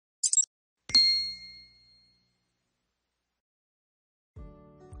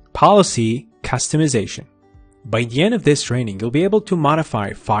Policy customization. By the end of this training, you'll be able to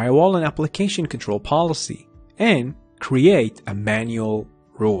modify firewall and application control policy and create a manual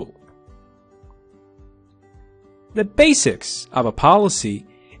rule. The basics of a policy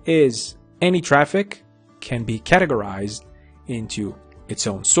is any traffic can be categorized into its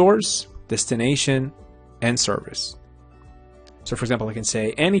own source, destination, and service. So for example, I can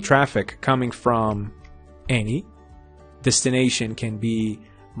say any traffic coming from any destination can be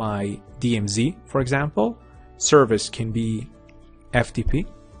my DMZ, for example. Service can be FTP.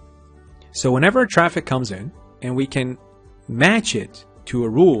 So whenever traffic comes in and we can match it to a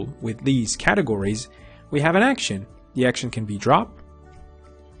rule with these categories, we have an action. The action can be drop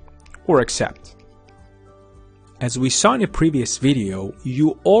or accept. As we saw in a previous video,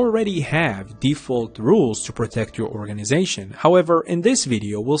 you already have default rules to protect your organization. However, in this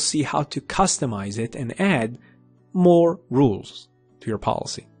video, we'll see how to customize it and add more rules to your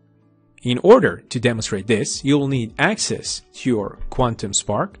policy. In order to demonstrate this, you'll need access to your Quantum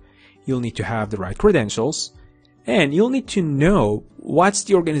Spark, you'll need to have the right credentials, and you'll need to know what's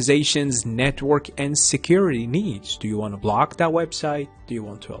the organization's network and security needs. Do you want to block that website? Do you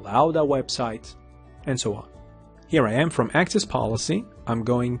want to allow that website? And so on. Here I am from Access Policy. I'm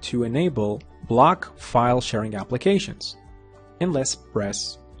going to enable block file sharing applications. And let's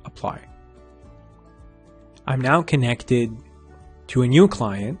press apply. I'm now connected to a new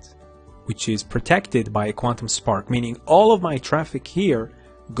client, which is protected by a Quantum Spark, meaning all of my traffic here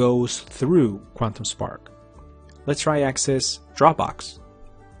goes through Quantum Spark. Let's try access Dropbox.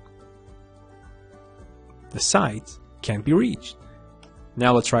 The site can't be reached.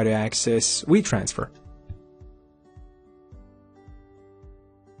 Now let's try to access WeTransfer.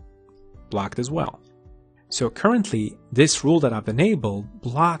 Blocked as well. So currently, this rule that I've enabled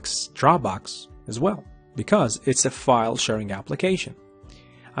blocks Dropbox as well, because it's a file sharing application.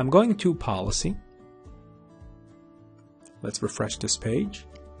 I'm going to policy. Let's refresh this page.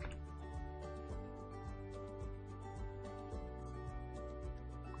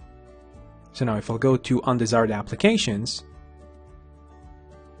 So now if I'll go to undesired applications,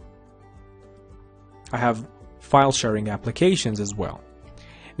 I have file sharing applications as well.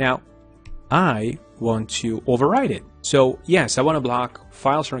 Now, I want to override it. So yes, I want to block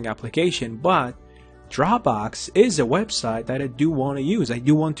file sharing application, but Dropbox is a website that I do want to use. I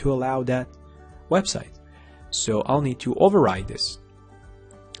do want to allow that website. So I'll need to override this.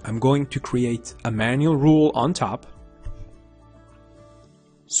 I'm going to create a manual rule on top.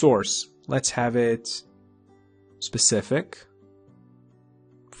 Source, let's have it specific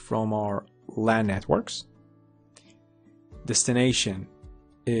from our LAN networks. Destination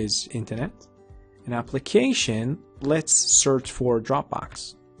is internet. An application, let's search for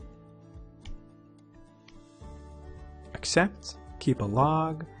Dropbox. Accept, keep a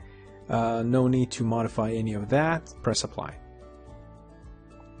log, no need to modify any of that, press apply.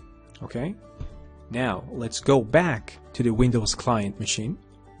 Okay, now let's go back to the Windows client machine.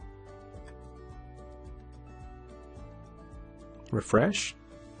 Refresh.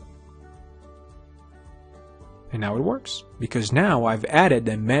 And now it works, because now I've added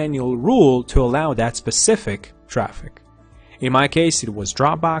a manual rule to allow that specific traffic. In my case, it was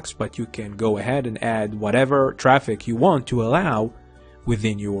Dropbox, but you can go ahead and add whatever traffic you want to allow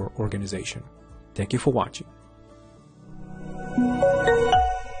within your organization. Thank you for watching.